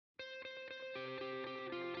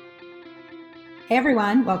Hey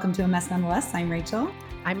everyone, welcome to A Mess Nonetheless. I'm Rachel.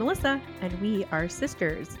 I'm Melissa, and we are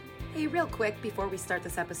sisters. Hey, real quick before we start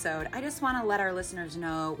this episode, I just want to let our listeners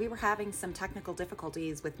know we were having some technical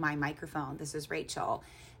difficulties with my microphone. This is Rachel,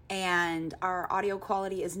 and our audio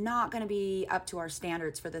quality is not going to be up to our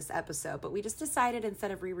standards for this episode, but we just decided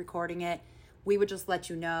instead of re-recording it, we would just let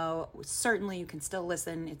you know. Certainly you can still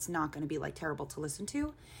listen. It's not going to be like terrible to listen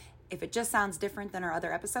to. If it just sounds different than our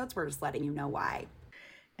other episodes, we're just letting you know why.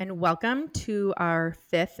 And welcome to our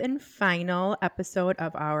fifth and final episode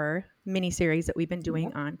of our mini-series that we've been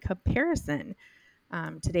doing on comparison.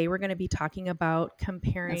 Today we're going to be talking about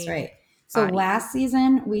comparing. That's right. So last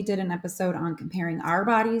season, we did an episode on comparing our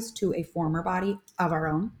bodies to a former body of our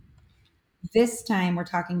own. This time, we're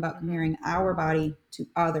talking about comparing our body to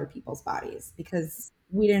other people's bodies because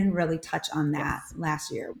we didn't really touch on that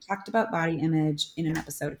last year. We talked about body image in an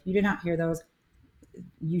episode. If you did not hear those,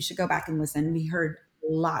 you should go back and listen. We heard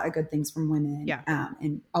a lot of good things from women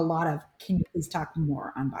and a lot of, can you please talk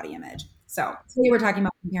more on body image? So today we're talking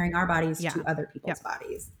about comparing our bodies to other people's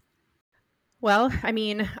bodies. Well, I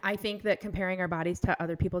mean, I think that comparing our bodies to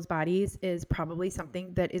other people's bodies is probably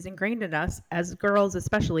something that is ingrained in us as girls,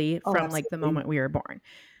 especially from like the moment we were born.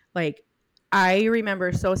 Like I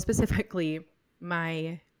remember so specifically when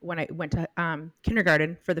I went to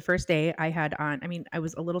kindergarten for the first day, I had on, I mean, I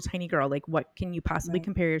was a little tiny girl. Like what can you possibly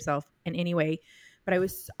compare yourself in any way? But I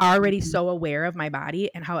was already so aware of my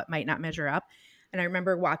body and how it might not measure up. And I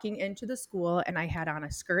remember walking into the school and I had on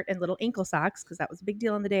a skirt and little ankle socks because that was a big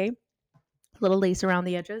deal in the day. Little lace around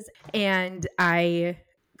the edges. And I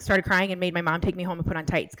started crying and made my mom take me home and put on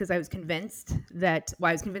tights because I was convinced that,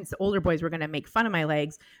 the older boys were going to make fun of my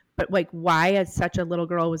legs. But like, why as such a little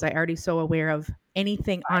girl was I already so aware of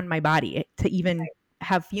anything on my body to even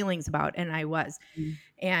have feelings about? And I was.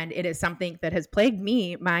 And it is something that has plagued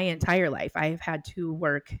me my entire life. I've had to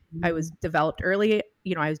work. I was developed early.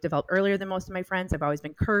 You know, I was developed earlier than most of my friends. I've always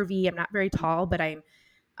been curvy. I'm not very tall, but I'm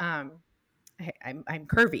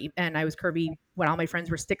curvy, and I was curvy when all my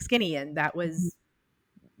friends were stick skinny, and that was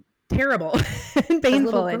terrible and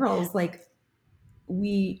painful. As little girls, like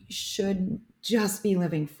we should just be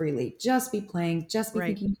living freely, just be playing, just be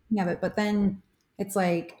thinking of it. But then it's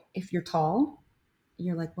like, if you're tall,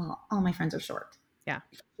 you're like, well, all my friends are short. Yeah.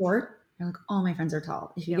 If you're short, you're like, all my friends are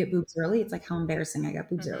tall. If you get boobs early, it's like, how embarrassing, I got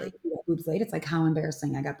boobs early. If you get boobs late, it's like, how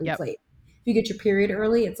embarrassing, I got boobs late. If you get your period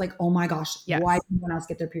early, it's like, oh my gosh, why did no one else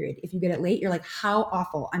get their period? If you get it late, you're like, how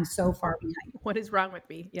awful, I'm so far behind. What is wrong with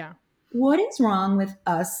me? Yeah. What is wrong with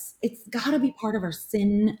us? It's got to be part of our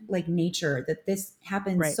sin like nature that this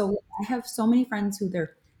happens. Right. So I have so many friends who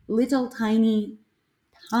they're little tiny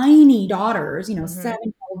daughters,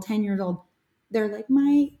 7-year-old, 10 years old. They're like,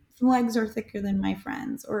 my legs are thicker than my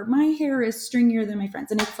friends, or my hair is stringier than my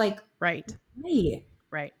friends. And it's like, right.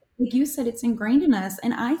 Like you said, it's ingrained in us.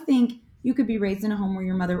 And I think you could be raised in a home where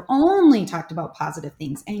your mother only talked about positive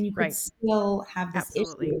things and you could still have this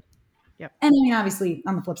issue. Yep. And I mean, obviously,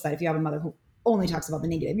 on the flip side, if you have a mother who only talks about the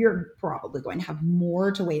negative, you're probably going to have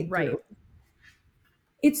more to wade through.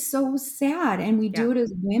 It's so sad. And we do it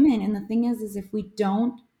as women. And the thing is if we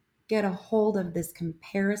don't get a hold of this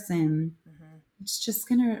comparison, it's just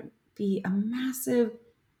going to be a massive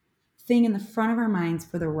thing in the front of our minds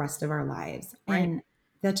for the rest of our lives. And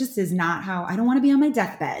that just is not how, I don't want to be on my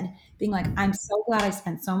deathbed being like, I'm so glad I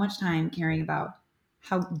spent so much time caring about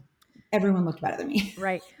how everyone looked better than me.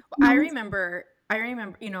 Right. Well, I remember, I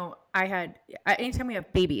had, anytime we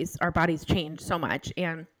have babies, our bodies change so much.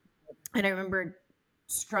 And I remember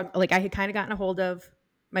I had kind of gotten a hold of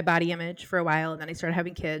my body image for a while, and then I started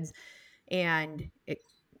having kids, and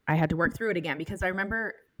I had to work through it again because I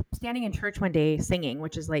remember standing in church one day singing,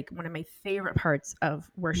 which is like one of my favorite parts of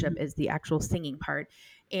worship is the actual singing part.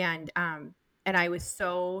 And I was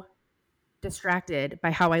so distracted by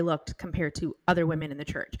how I looked compared to other women in the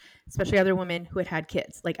church, especially other women who had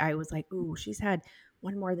kids. Like I was like, ooh, she's had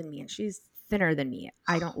one more than me and she's thinner than me.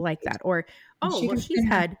 I don't like that. Or, she's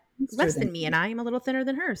had less than me and I'm a little thinner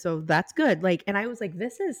than her. So that's good. Like, and I was like,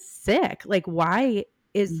 this is sick. Like, why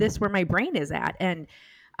is this where my brain is at? And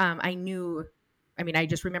I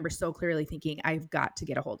just remember so clearly thinking, I've got to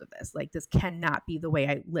get a hold of this. Like, this cannot be the way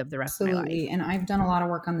I live the rest of my life. And I've done a lot of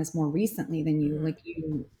work on this more recently than you. Like,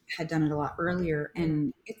 you had done it a lot earlier.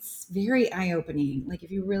 And it's very eye-opening. Like,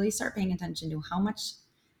 if you really start paying attention to how much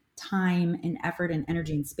time and effort and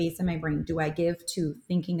energy and space in my brain do I give to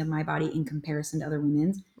thinking of my body in comparison to other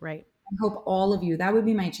women's. Right. I hope all of you, that would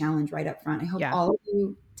be my challenge right up front. I hope all of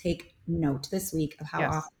you take note this week of how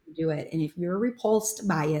often you do it. And if you're repulsed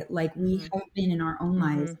by it, like we have been in our own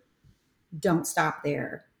lives, don't stop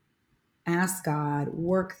there. ask God,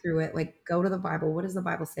 work through it, like go to the Bible. What does the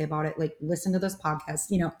Bible say about it? Like listen to this podcast.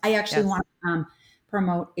 You know, I actually want to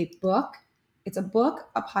promote a book. It's a book,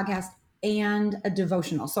 a podcast, and a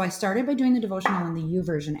devotional. So I started by doing the devotional in the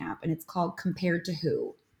YouVersion app, and it's called Compared to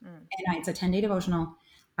Who. And it's a 10-day devotional.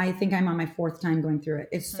 I think I'm on my 4th time going through it.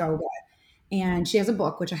 It's so good. And she has a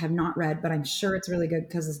book, which I have not read, but I'm sure it's really good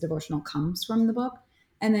because this devotional comes from the book.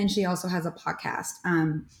 And then she also has a podcast.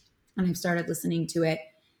 And I've started listening to it.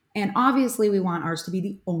 And obviously, we want ours to be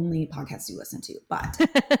the only podcast you listen to. But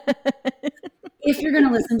if you're going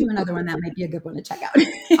to listen to another one, that might be a good one to check out.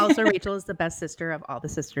 Also, Rachel is the best sister of all the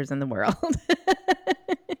sisters in the world.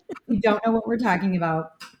 If you don't know what we're talking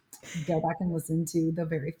about, go back and listen to the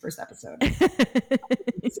very first episode.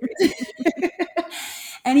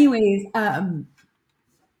 Anyways,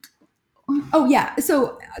 oh yeah.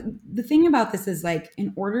 So the thing about this is like,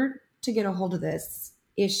 in order to get a hold of this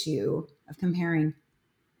issue of comparing,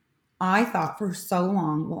 I thought for so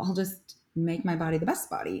long, well, I'll just make my body the best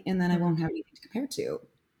body and then I won't have anything to compare to.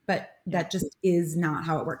 But that just is not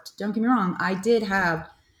how it worked. Don't get me wrong. I did have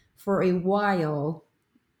for a while,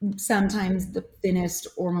 sometimes the thinnest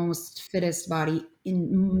or most fittest body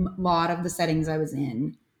in a lot of the settings I was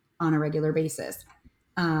in on a regular basis.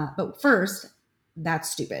 But first, that's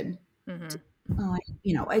stupid.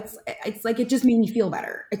 You know, it's like it just made me feel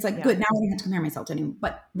better. It's like good. Now I don't have to compare myself to anyone.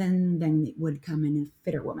 But then it would come in a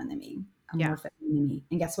fitter woman than me, a more fit woman than me.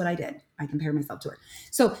 And guess what I did? I compared myself to her.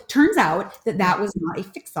 So turns out that was not a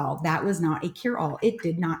fix-all. That was not a cure-all. It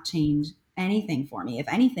did not change anything for me. If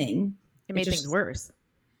anything, it made things worse.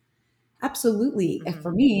 Absolutely.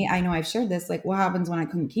 For me, I know I've shared this, like what happens when I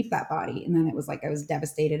couldn't keep that body? And then it was like I was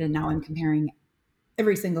devastated. And now I'm comparing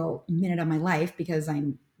every single minute of my life because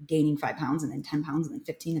I'm gaining 5 pounds and then 10 pounds and then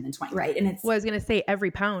 15 and then 20. Right. And it's, well, I was going to say every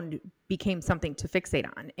pound became something to fixate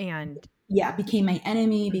on. And became my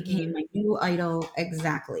enemy, became my new idol.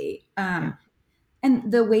 Exactly. And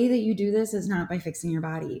the way that you do this is not by fixing your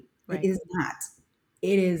body. It is not.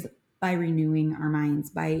 It is by renewing our minds,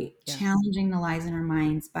 by challenging the lies in our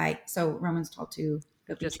minds, so Romans 12:2.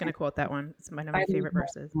 I'm just going to quote that one. It's one of my favorite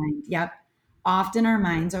verses. Yep. Often our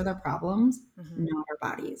minds are the problems, not our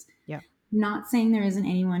bodies. Yep. Not saying there isn't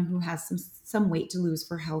anyone who has some weight to lose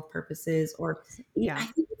for health purposes, or I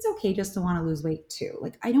think it's okay just to want to lose weight too.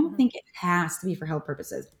 Like, I don't think it has to be for health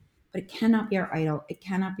purposes, but it cannot be our idol. It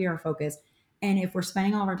cannot be our focus. And if we're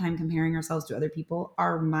spending all of our time comparing ourselves to other people,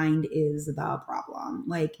 our mind is the problem.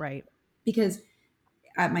 Like, because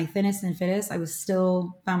at my thinnest and fittest, I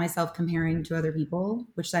found myself comparing to other people,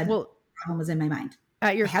 which said the problem was in my mind.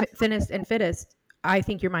 At your thinnest and fittest, I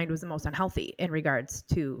think your mind was the most unhealthy in regards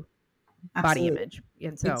to body image.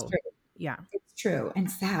 And so, it's true and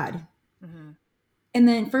sad. And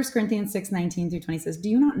then 1 Corinthians 6:19-20 says, do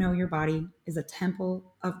you not know your body is a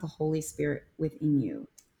temple of the Holy Spirit within you?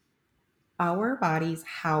 Our bodies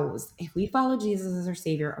house, if we follow Jesus as our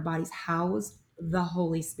Savior, our bodies house the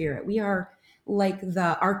Holy Spirit. We are like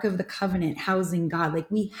the Ark of the Covenant housing God. Like,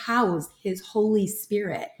 we house His Holy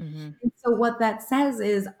Spirit. And so what that says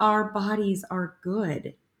is our bodies are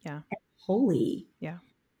good and holy.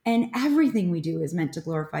 And everything we do is meant to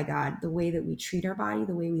glorify God. The way that we treat our body,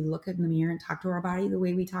 the way we look in the mirror and talk to our body, the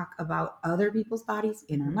way we talk about other people's bodies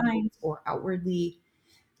in our minds or outwardly,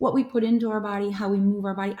 what we put into our body, how we move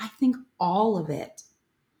our body. I think all of it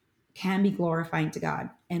can be glorifying to God,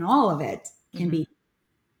 and all of it can be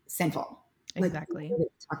sinful. Exactly. Like, the way we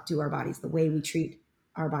talk to our bodies, the way we treat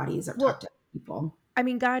our bodies or talk to people. I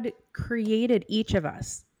mean, God created each of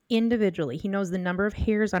us individually. He knows the number of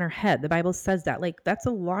hairs on our head. The Bible says that. Like, that's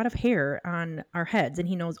a lot of hair on our heads, and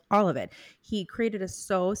He knows all of it. He created us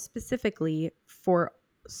so specifically for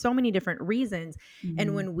so many different reasons.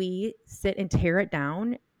 And when we sit and tear it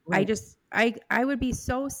down, I would be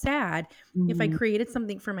so sad if I created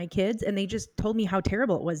something for my kids and they just told me how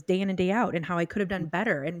terrible it was day in and day out and how I could have done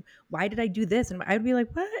better. And why did I do this? And I would be like,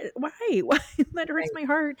 what? Why? That hurts my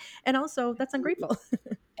heart. And also, that's ungrateful.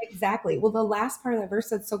 Exactly. Well, the last part of that verse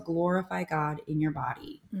said, so glorify God in your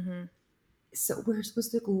body. So we're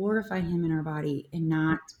supposed to glorify Him in our body and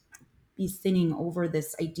not be sinning over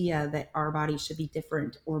this idea that our body should be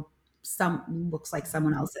different or looks like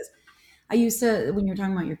someone else's. I used to, when you're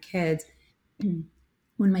talking about your kids,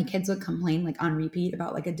 when my kids would complain like on repeat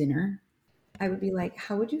about like a dinner, I would be like,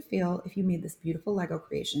 how would you feel if you made this beautiful Lego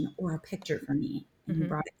creation or a picture for me and you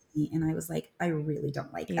brought it to me? And I was like, I really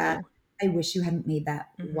don't like that. I wish you hadn't made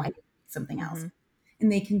that. Why did you make something else? And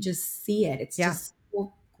they can just see it. It's just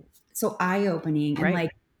so eye-opening. And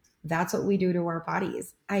like, That's what we do to our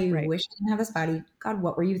bodies. I wish I didn't have this body. God,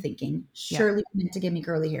 what were you thinking? Surely you meant to give me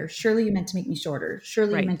curly hair. Surely you meant to make me shorter.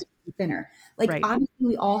 Surely you meant to make me thinner. Like, obviously,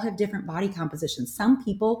 we all have different body compositions. Some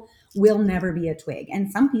people will never be a twig,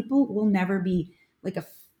 and some people will never be like a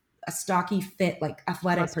stocky, fit, like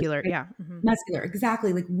athletic muscular person. Muscular,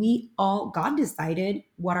 exactly. Like, God decided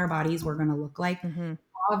what our bodies were going to look like.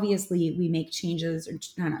 Obviously, we make changes, or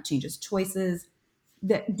not changes, choices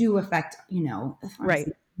that do affect,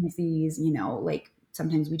 disease, like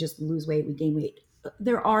sometimes we just lose weight, we gain weight.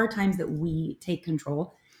 There are times that we take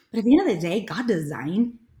control, but at the end of the day, God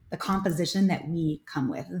designed the composition that we come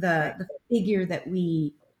with, the figure that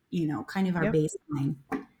we, kind of our baseline.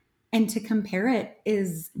 And to compare it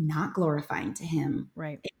is not glorifying to him.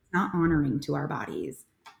 Right. It's not honoring to our bodies.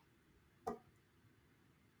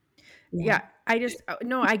 Yeah. I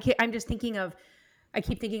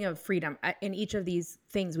keep thinking of freedom in each of these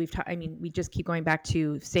things we just keep going back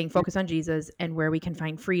to staying focused on Jesus and where we can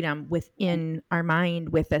find freedom within our mind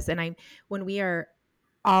with this. And when we are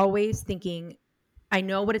always thinking, I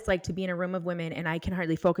know what it's like to be in a room of women and I can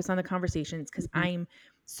hardly focus on the conversations because I'm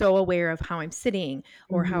so aware of how I'm sitting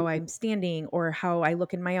or how I'm standing or how I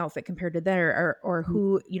look in my outfit compared to their, or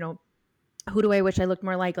who, who do I wish I looked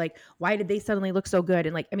more like? Like, why did they suddenly look so good?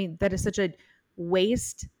 And that is such a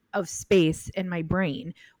waste of space in my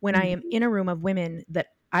brain when I am in a room of women that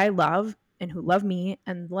I love and who love me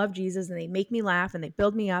and love Jesus, and they make me laugh and they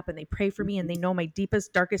build me up and they pray for me and they know my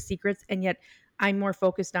deepest, darkest secrets. And yet I'm more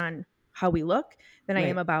focused on how we look than I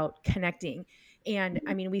am about connecting. And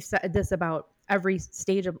we've said this about every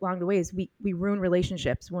stage along the ways. We ruin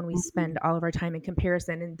relationships when we spend all of our time in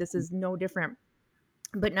comparison. And this is no different.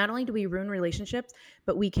 But not only do we ruin relationships,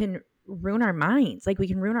 but we can ruin our minds. Like, we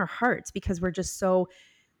can ruin our hearts because we're just so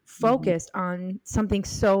focused on something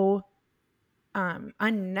so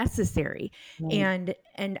unnecessary. And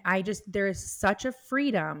there is such a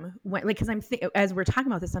freedom when, because as we're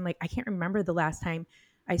talking about this, I'm like, I can't remember the last time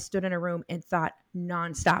I stood in a room and thought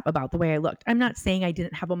nonstop about the way I looked. I'm not saying I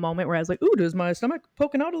didn't have a moment where I was like, ooh, does my stomach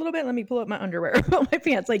poking out a little bit? Let me pull up my underwear, pull my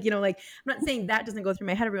pants. I'm not saying that doesn't go through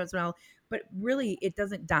my head every once in a while, but really it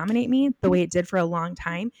doesn't dominate me the way it did for a long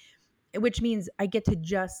time, which means I get to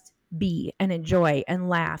just be and enjoy and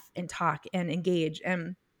laugh and talk and engage.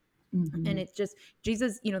 And it's just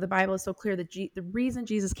Jesus, the Bible is so clear that the reason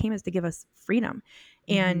Jesus came is to give us freedom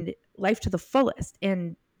and life to the fullest.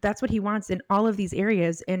 And that's what he wants in all of these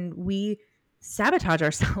areas. And we sabotage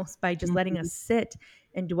ourselves by just letting us sit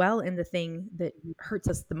and dwell in the thing that hurts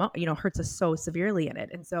us the most, hurts us so severely in it.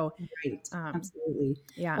 And so, absolutely.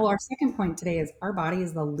 Yeah. Well, our second point today is our body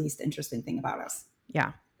is the least interesting thing about us.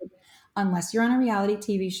 Yeah. Unless you're on a reality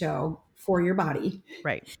TV show for your body.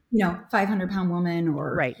 Right. 500-pound woman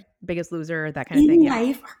or Biggest Loser, that kind of in thing.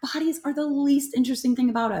 life, our bodies are the least interesting thing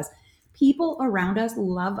about us. People around us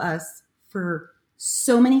love us for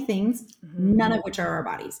so many things, none of which are our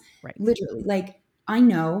bodies. Right. Literally. Like, I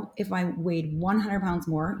know if I weighed 100 pounds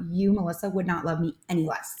more, you, Melissa, would not love me any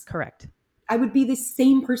less. Correct. I would be the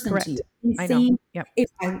same person to you. I know. Yep. If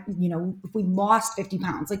we lost 50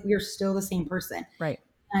 pounds, like, we are still the same person. Right.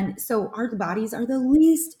 And so our bodies are the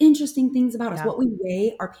least interesting things about us. What we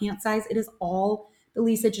weigh, our pant size, it is all the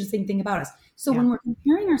least interesting thing about us. So when we're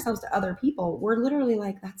comparing ourselves to other people, we're literally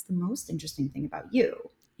like, that's the most interesting thing about you.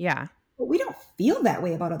 Yeah. But we don't feel that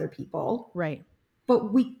way about other people. Right.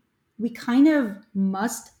 But we kind of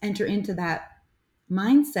must enter into that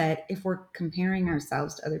mindset if we're comparing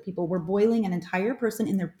ourselves to other people. We're boiling an entire person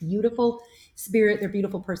in their beautiful spirit, their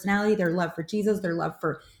beautiful personality, their love for Jesus, their love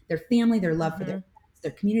for their family, their love for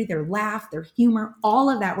their community, their laugh, their humor, all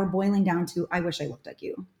of that we're boiling down to, I wish I looked like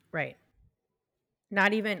you. Right.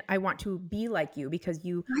 Not even, I want to be like you because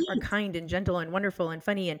you are kind and gentle and wonderful and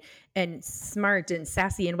funny and smart and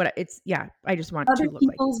sassy and what I just want other to look like.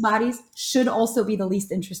 Other people's bodies should also be the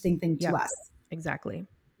least interesting thing to us. Exactly.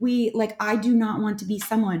 I do not want to be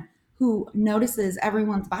someone who notices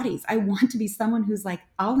everyone's bodies. I want to be someone who's like,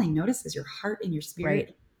 all I notice is your heart and your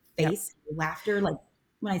spirit, face, your laughter. Like,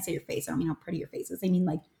 when I say your face, I don't mean how pretty your face is. I mean,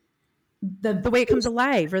 like, the way it comes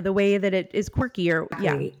alive or the way that it is quirky or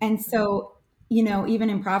And so, even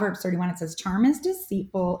in Proverbs 31, it says, charm is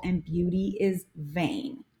deceitful and beauty is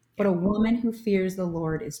vain, but a woman who fears the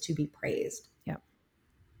Lord is to be praised. Yep.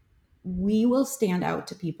 We will stand out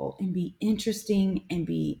to people and be interesting and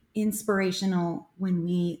be inspirational when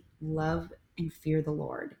we love and fear the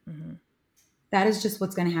Lord. Mm-hmm. That is just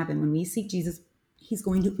what's going to happen. When we seek Jesus, he's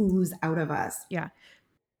going to ooze out of us. Yeah.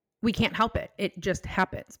 We can't help it. It just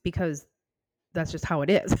happens because that's just how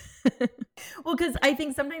it is. Well, because I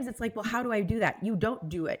think sometimes it's like, well, how do I do that? You don't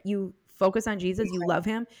do it. You focus on Jesus, you love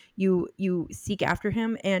him, you seek after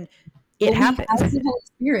him, and it happens. We have the Holy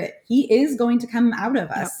Spirit. He is going to come out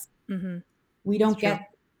of us. Yep. Mm-hmm. We don't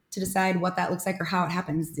get to decide what that looks like or how it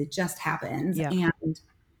happens. It just happens. Yeah.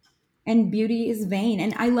 And beauty is vain.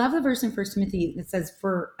 And I love the verse in 1 Timothy that says,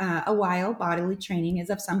 for a while, bodily training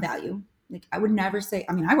is of some value. Like I would never say,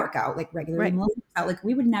 I mean, I work out like regularly. Right. Like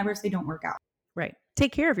we would never say don't work out. Right.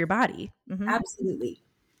 Take care of your body. Mm-hmm. Absolutely.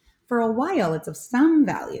 For a while, it's of some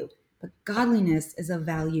value, but godliness is of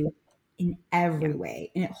value in every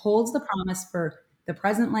way. And it holds the promise for the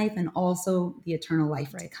present life and also the eternal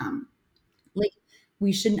life to come. Like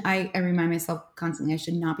we shouldn't, I remind myself constantly, I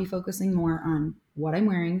should not be focusing more on what I'm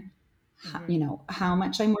wearing, how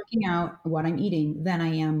much I'm working out, what I'm eating, than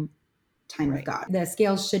I am time with God. The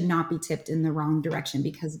scales should not be tipped in the wrong direction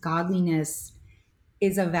because godliness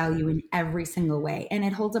is a value in every single way. And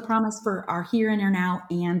it holds a promise for our here and our now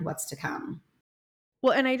and what's to come.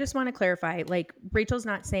 Well, and I just want to clarify, like Rachel's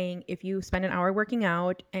not saying if you spend an hour working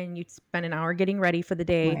out and you spend an hour getting ready for the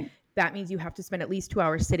day, that means you have to spend at least 2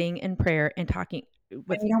 hours sitting in prayer and talking.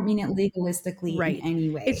 I don't mean it legalistically in any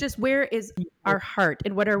way. It's just where is our heart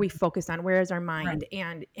and what are we focused on? Where is our mind?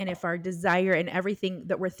 And if our desire and everything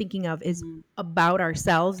that we're thinking of is about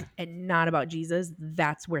ourselves and not about Jesus,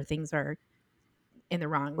 that's where things are in the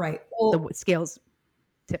wrong. Right. Well, the scales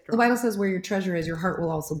tipped wrong. The Bible says where your treasure is, your heart will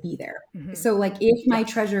also be there. Mm-hmm. So like if my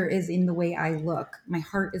treasure is in the way I look, my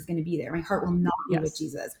heart is going to be there. My heart will not be with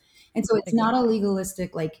Jesus. And so it's not a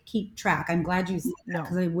legalistic, like keep track. I'm glad you said that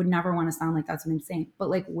because I would never want to sound like that's what I'm saying. But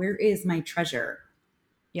like, where is my treasure?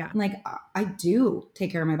 Yeah. Like I do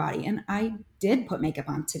take care of my body and I did put makeup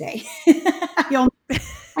on today. I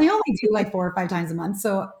only do like 4 or 5 times a month.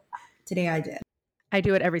 So today I did. I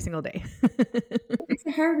do it every single day. It's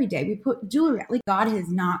a hair every day. We put jewelry. Like God has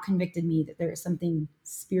not convicted me that there is something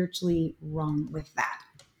spiritually wrong with that.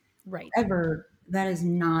 Right. However, that is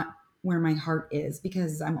not where my heart is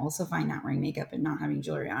because I'm also fine not wearing makeup and not having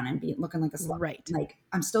jewelry on and looking like a slut. Right. Like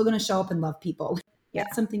I'm still going to show up and love people.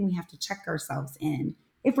 That's something we have to check ourselves in.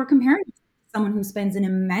 If we're comparing to someone who spends an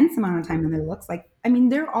immense amount of time on their looks, like, I mean,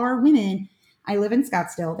 there are women, I live in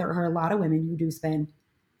Scottsdale. There are a lot of women who do spend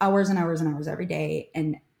hours and hours and hours every day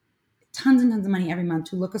and tons of money every month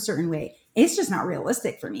to look a certain way. It's just not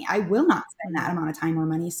realistic for me. I will not spend that amount of time or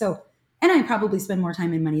money. So, and I probably spend more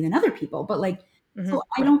time and money than other people, but like, so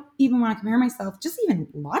I don't even want to compare myself just even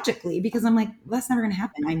logically because I'm like, that's never going to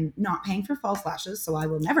happen. I'm not paying for false lashes, so I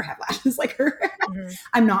will never have lashes like her.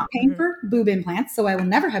 I'm not paying for boob implants, so I will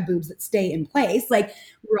never have boobs that stay in place. Like,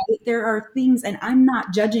 right, there are things, and I'm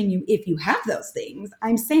not judging you if you have those things.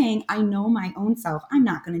 I'm saying I know my own self. I'm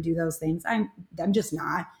not going to do those things. I'm just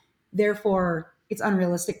not. Therefore, it's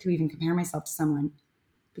unrealistic to even compare myself to someone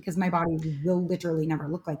because my body will literally never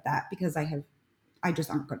look like that because I'm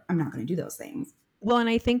not going to do those things. Well, and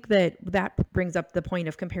I think that brings up the point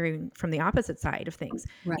of comparing from the opposite side of things.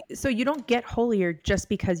 Right. So you don't get holier just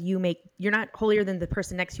because you're not holier than the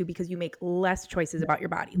person next to you because you make less choices about your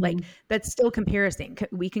body. Like that's still comparison.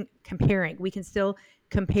 We can still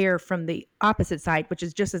compare from the opposite side, which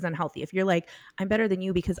is just as unhealthy. If you're like, I'm better than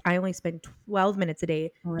you because I only spend 12 minutes a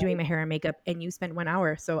day doing my hair and makeup and you spend 1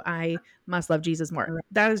 hour. So I must love Jesus more. Right.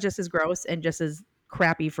 That is just as gross and just as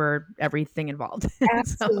crappy for everything involved.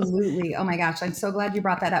 Absolutely. Oh my gosh. I'm so glad you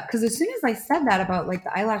brought that up. Because as soon as I said that about like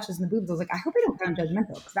the eyelashes and the boobs, I was like, I hope I don't sound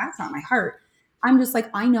judgmental because that's not my heart. I'm just like,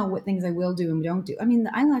 I know what things I will do and don't do. I mean,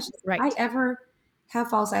 the eyelashes, if I ever have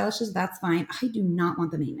false eyelashes, that's fine. I do not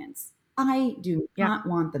want the maintenance. I do not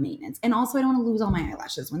want the maintenance. And also I don't want to lose all my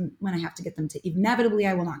eyelashes when I have to get them to inevitably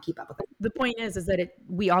I will not keep up with it. The point is that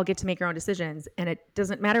we all get to make our own decisions and it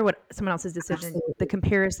doesn't matter what someone else's decision. Absolutely. The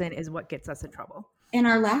comparison is what gets us in trouble. And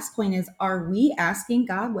our last point is, are we asking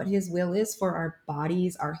God what his will is for our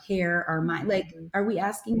bodies, our hair, our mind? Like, are we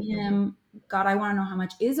asking him, God, I want to know how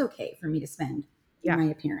much is okay for me to spend on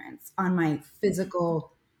my appearance, on my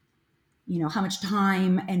physical, how much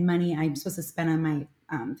time and money I'm supposed to spend on my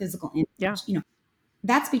physical image,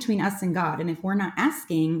 that's between us and God. And if we're not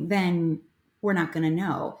asking, then we're not going to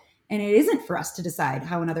know. And it isn't for us to decide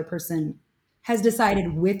how another person has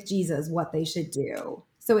decided with Jesus what they should do.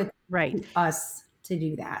 So it's us to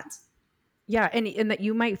do that. Yeah. And that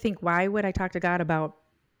you might think, why would I talk to God about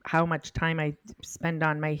how much time I spend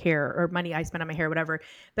on my hair or money I spend on my hair, whatever.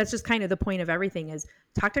 That's just kind of the point of everything is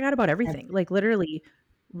talk to God about everything. Like literally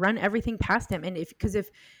run everything past him. And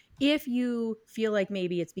if you feel like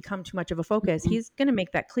maybe it's become too much of a focus, he's going to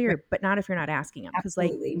make that clear, but not if you're not asking him. Because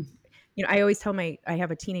like you know, I always tell I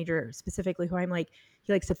have a teenager specifically who I'm like,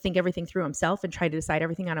 he likes to think everything through himself and try to decide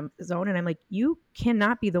everything on his own. And I'm like, you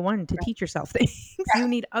cannot be the one to teach yourself things. You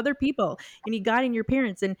need other people. You need God and your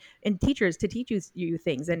parents and teachers to teach you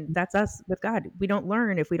things. And that's us with God. We don't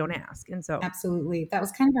learn if we don't ask. And so absolutely. That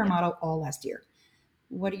was kind of our motto all last year.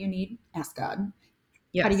 What do you need? Ask God.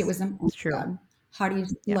 Yes, how do you get wisdom? Ask it's true. God. How do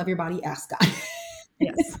you love your body? Ask God.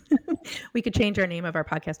 Yes. We could change our name of our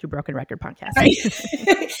podcast to Broken Record Podcast. Right.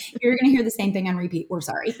 You're going to hear the same thing on repeat. We're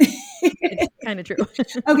sorry. It's kind of true.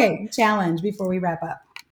 Okay. Challenge before we wrap up.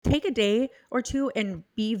 Take a day or two and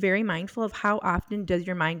be very mindful of how often does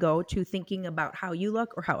your mind go to thinking about how you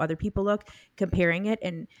look or how other people look, comparing it,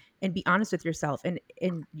 and be honest with yourself. And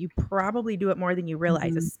you probably do it more than you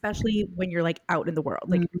realize, especially when you're like out in the world.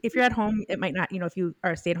 Like if you're at home, it might not, you know, if you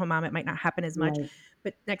are a stay-at-home mom, it might not happen as much. Right.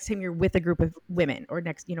 But next time you're with a group of women, or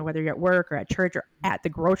next, you know, whether you're at work or at church or at the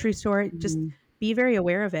grocery store, just be very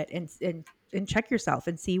aware of it and check yourself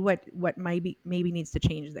and see what maybe needs to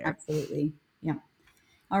change there. Absolutely. Yeah.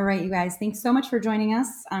 All right, you guys. Thanks so much for joining us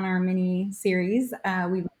on our mini series.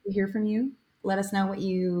 We love to hear from you. Let us know what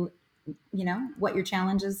what your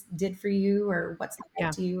challenges did for you, or what spoke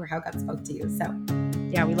out to you, or how God spoke to you. So,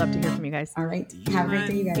 yeah, we love to hear from you guys. All right. Have a great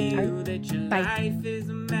day, you guys. Feel that your life is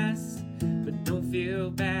a mess, but don't feel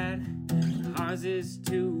bad. Ours is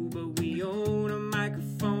too, but we own a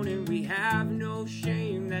microphone and we have no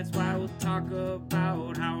shame. That's why we'll talk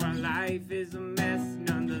about how our life is a mess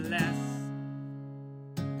nonetheless.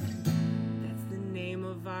 That's the name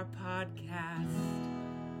of our podcast.